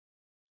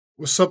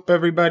What's up,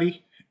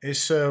 everybody?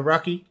 It's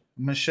Rocky.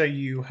 I'm gonna show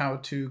you how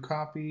to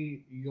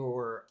copy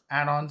your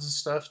add-ons and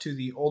stuff to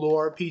the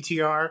Ulduar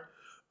PTR.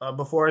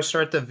 Before I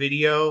start the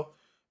video,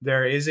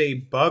 there is a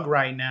bug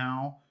right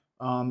now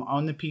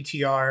on the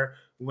PTR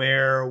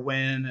where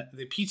when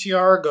the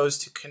PTR goes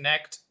to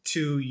connect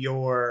to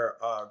your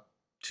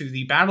to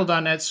the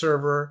Battle.net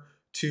server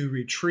to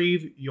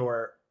retrieve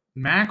your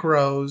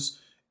macros,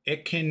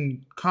 it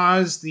can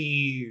cause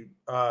the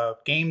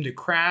game to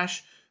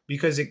crash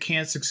because it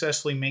can't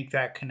successfully make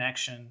that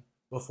connection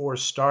before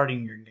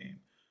starting your game.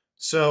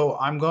 So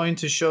I'm going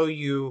to show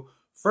you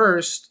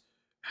first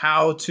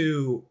how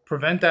to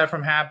prevent that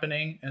from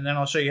happening, and then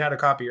I'll show you how to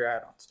copy your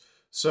add-ons.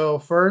 So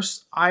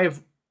first,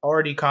 I've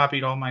already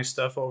copied all my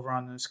stuff over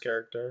on this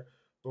character,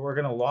 but we're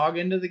going to log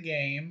into the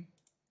game.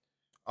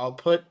 I'll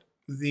put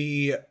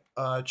the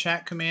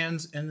chat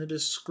commands in the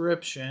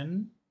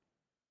description.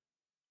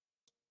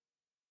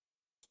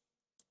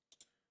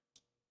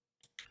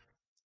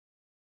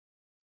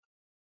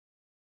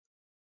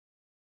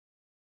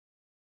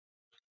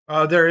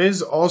 There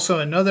is also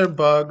another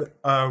bug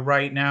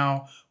right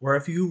now where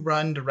if you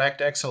run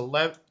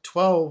DirectX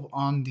 12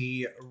 on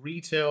the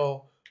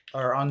retail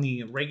or on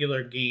the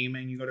regular game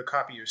and you go to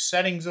copy your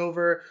settings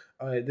over,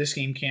 this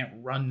game can't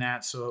run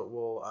that, so it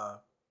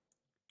will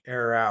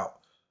error out.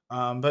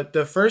 But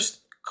the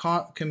first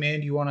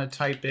command you want to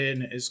type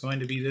in is going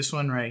to be this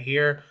one right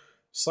here,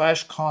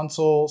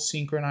 /console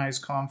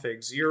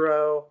synchronizeConfig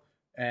 0,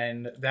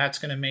 and that's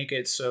going to make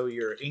it so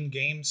your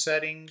in-game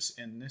settings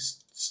in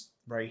this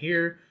right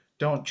here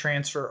don't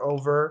transfer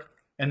over.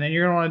 And then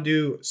you're going to want to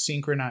do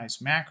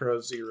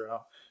synchronizeMacros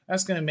 0.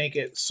 That's going to make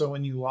it so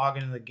when you log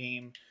into the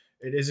game,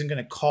 it isn't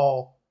going to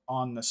call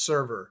on the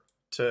server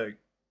to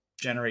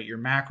generate your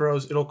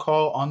macros. It'll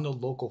call on the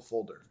local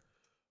folder.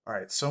 All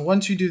right, so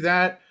once you do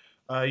that,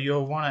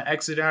 you'll want to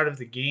exit out of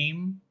the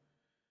game.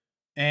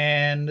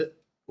 And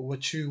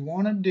what you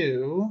want to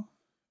do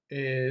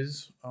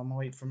is, I'm going to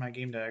wait for my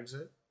game to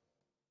exit.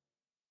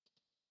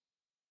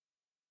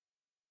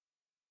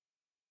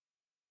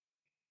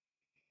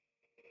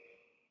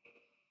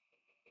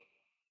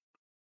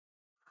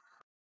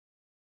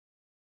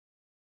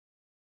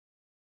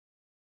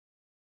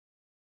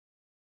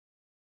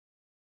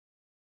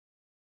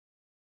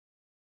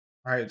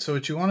 All right, so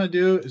what you want to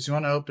do is you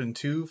want to open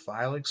two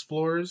file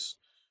explorers,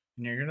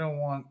 and you're going to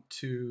want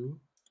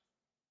to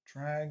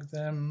drag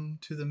them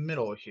to the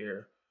middle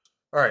here.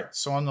 All right,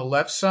 so on the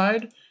left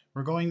side,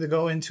 we're going to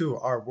go into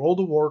our World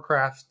of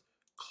Warcraft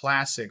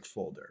Classic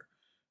folder.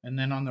 And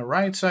then on the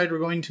right side, we're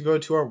going to go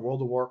to our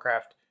World of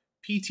Warcraft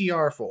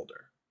PTR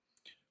folder.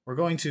 We're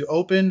going to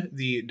open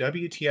the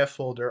WTF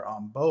folder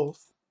on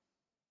both.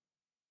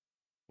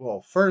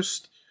 Well,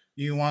 first,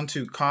 you want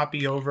to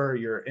copy over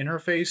your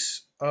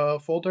interface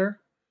folder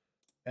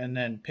and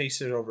then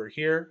paste it over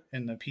here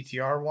in the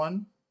PTR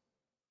one.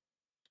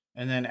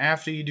 And then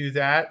after you do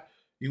that,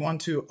 you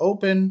want to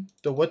open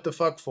the what the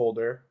fuck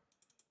folder,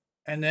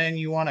 and then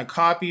you want to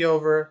copy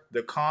over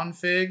the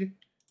config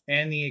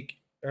and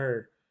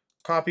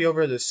copy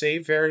over the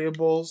save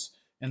variables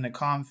and the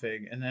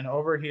config. And then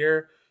over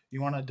here,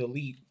 you want to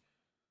delete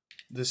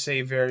the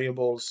save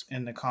variables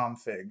in the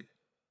config.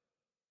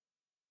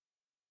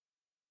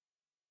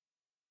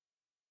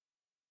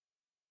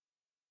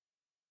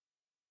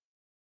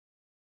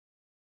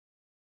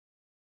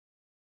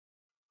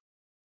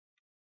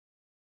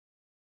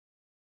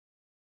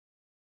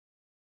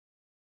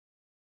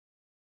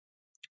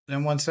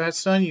 Then once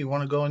that's done, you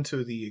want to go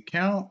into the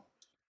account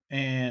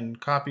and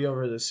copy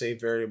over the save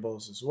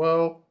variables as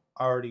well.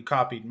 I already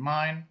copied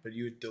mine, but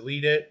you would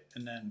delete it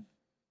and then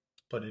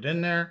put it in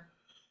there.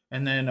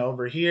 And then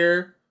over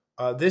here,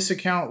 this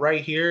account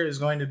right here is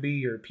going to be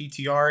your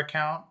PTR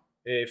account.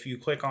 If you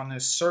click on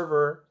this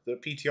server, the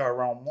PTR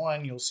Realm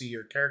 1, you'll see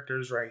your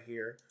characters right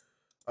here.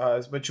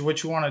 But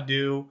what you want to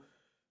do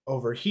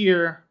over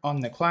here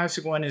on the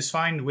classic one is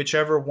find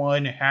whichever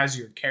one has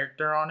your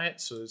character on it.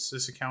 So it's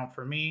this account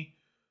for me.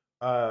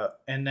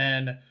 And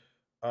then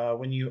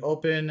when you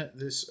open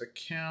this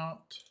account,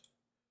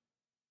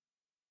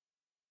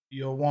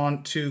 you'll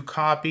want to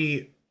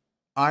copy.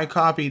 I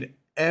copied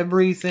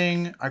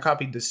everything. I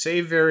copied the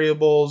save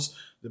variables,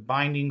 the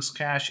bindings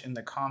cache, and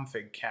the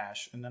config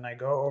cache. And then I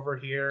go over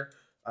here,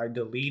 I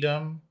delete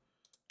them,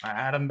 I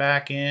add them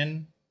back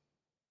in.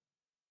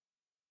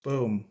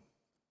 Boom.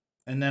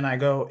 And then I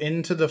go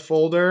into the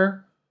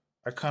folder,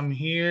 I come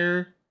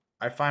here,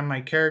 I find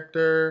my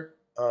character,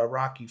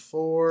 Rocky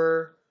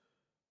 4.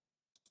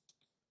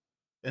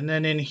 And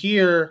then in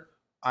here,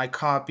 I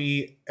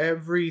copy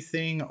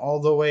everything all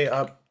the way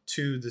up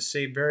to the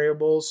save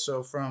variables.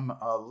 So from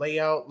a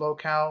layout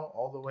locale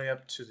all the way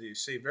up to the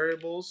save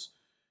variables.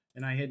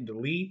 And I hit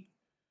delete.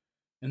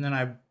 And then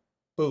I,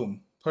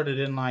 boom, put it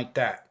in like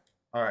that.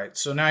 All right,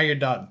 so now you're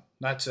done.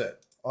 That's it.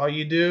 All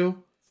you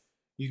do,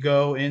 you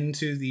go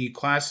into the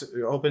class,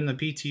 open the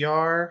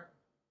PTR.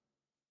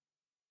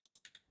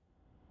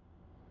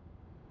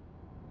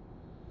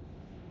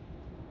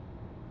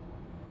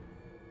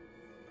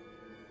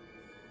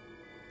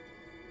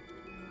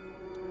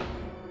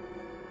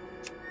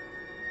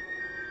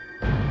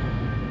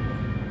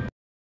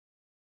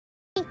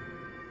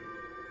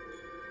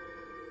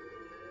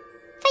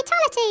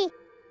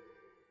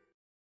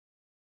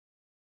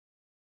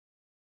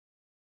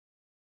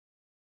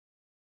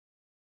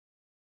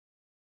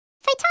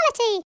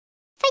 Fatality!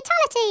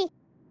 Fatality!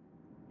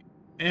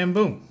 And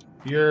boom,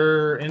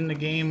 you're in the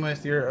game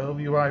with your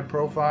LVUI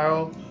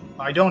profile.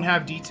 I don't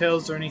have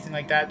details or anything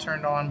like that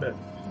turned on, but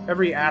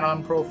every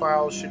add-on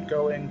profile should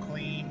go in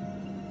clean.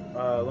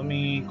 Let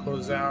me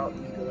close out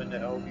and go into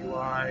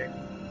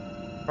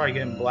LVUI. Probably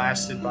getting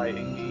blasted by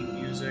in-game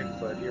music,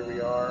 but here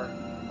we are.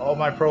 All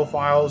my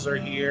profiles are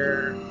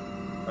here.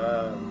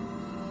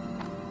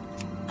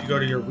 You go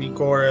to your weak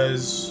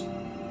auras,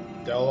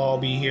 they'll all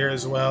be here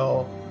as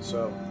well.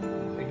 So,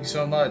 thank you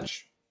so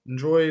much.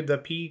 Enjoy the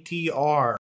PTR.